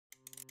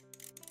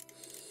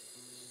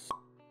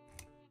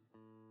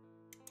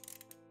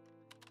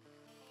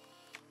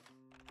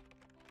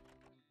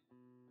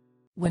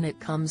When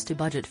it comes to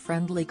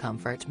budget-friendly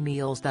comfort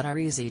meals that are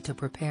easy to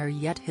prepare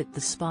yet hit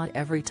the spot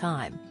every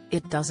time,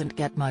 it doesn't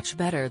get much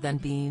better than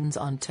beans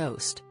on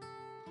toast.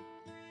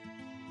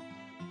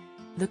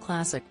 The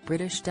classic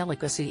British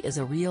delicacy is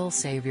a real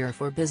savior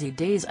for busy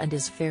days and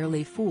is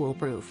fairly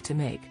foolproof to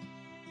make.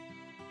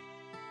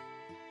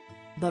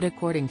 But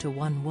according to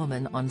one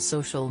woman on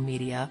social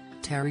media,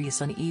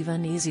 there's an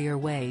even easier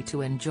way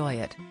to enjoy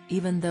it,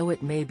 even though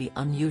it may be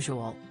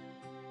unusual.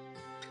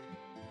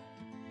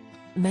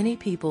 Many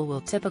people will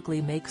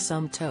typically make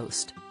some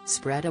toast,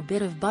 spread a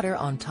bit of butter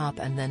on top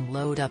and then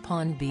load up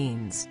on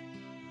beans.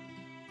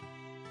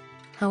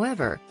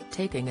 However,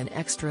 taking an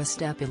extra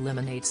step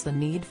eliminates the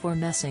need for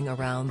messing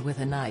around with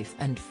a knife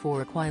and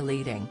fork while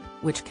eating,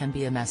 which can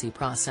be a messy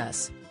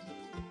process.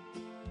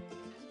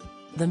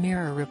 The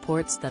Mirror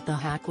reports that the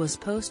hack was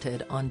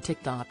posted on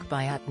TikTok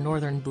by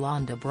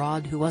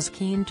 @NorthernBlondeAbroad, who was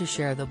keen to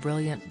share the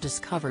brilliant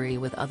discovery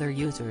with other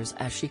users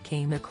as she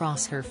came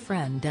across her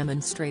friend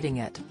demonstrating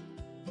it.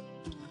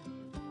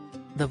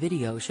 The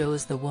video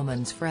shows the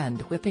woman's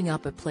friend whipping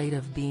up a plate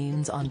of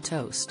beans on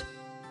toast.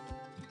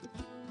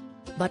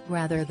 But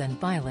rather than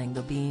piling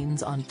the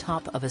beans on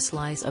top of a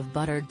slice of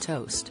buttered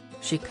toast,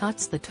 she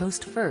cuts the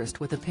toast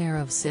first with a pair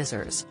of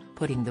scissors,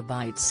 putting the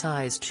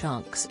bite-sized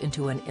chunks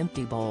into an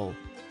empty bowl.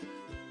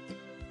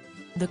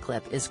 The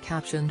clip is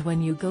captioned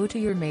 "When you go to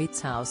your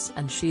mate's house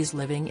and she's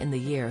living in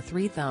the year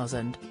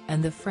 3000,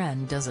 and the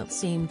friend doesn't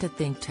seem to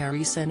think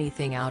there's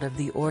anything out of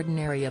the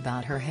ordinary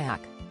about her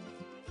hack.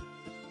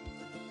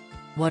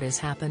 What is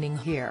happening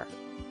here?"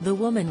 the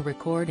woman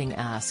recording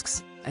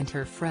asks, and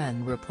her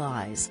friend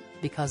replies,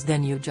 "Because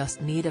then you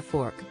just need a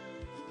fork.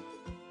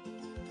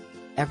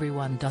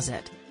 Everyone does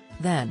it.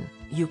 Then,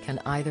 you can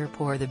either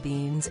pour the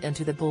beans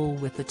into the bowl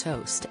with the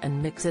toast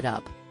and mix it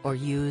up, or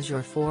use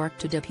your fork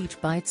to dip each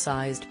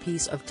bite-sized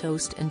piece of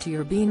toast into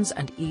your beans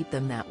and eat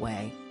them that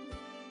way."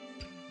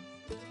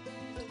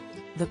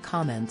 The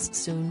comments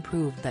soon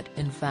proved that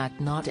in fact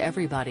not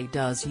everybody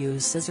does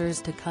use scissors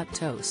to cut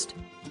toast.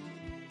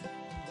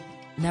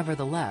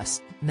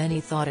 Nevertheless, many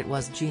thought it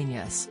was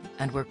genius,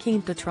 and were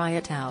keen to try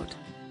it out.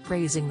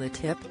 Praising the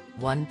tip,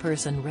 one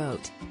person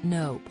wrote,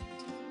 "Nope.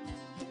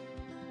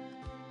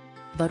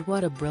 But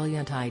what a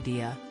brilliant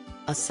idea."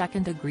 A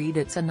second agreed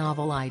it's a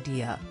novel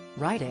idea,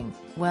 writing,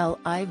 "Well,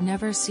 I've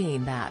never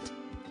seen that."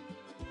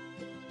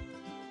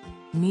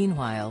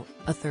 Meanwhile,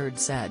 a third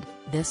said,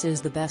 "This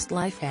is the best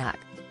life hack."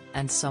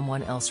 And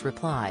someone else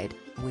replied,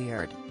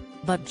 "Weird.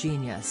 But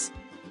genius."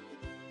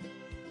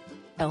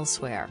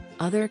 Elsewhere,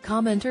 other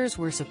commenters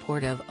were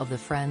supportive of the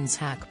friend's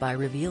hack by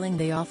revealing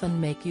they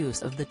often make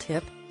use of the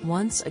tip,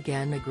 once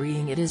again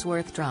agreeing it is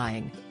worth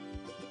trying.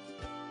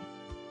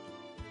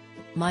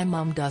 "My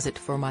mum does it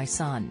for my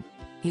son.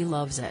 He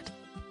loves it.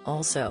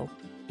 Also,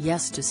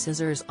 yes to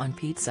scissors on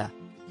pizza.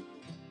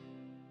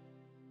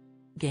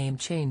 Game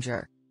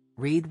changer."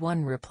 Read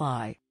one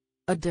reply.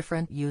 A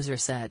different user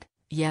said,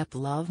 "Yep,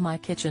 love my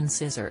kitchen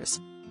scissors.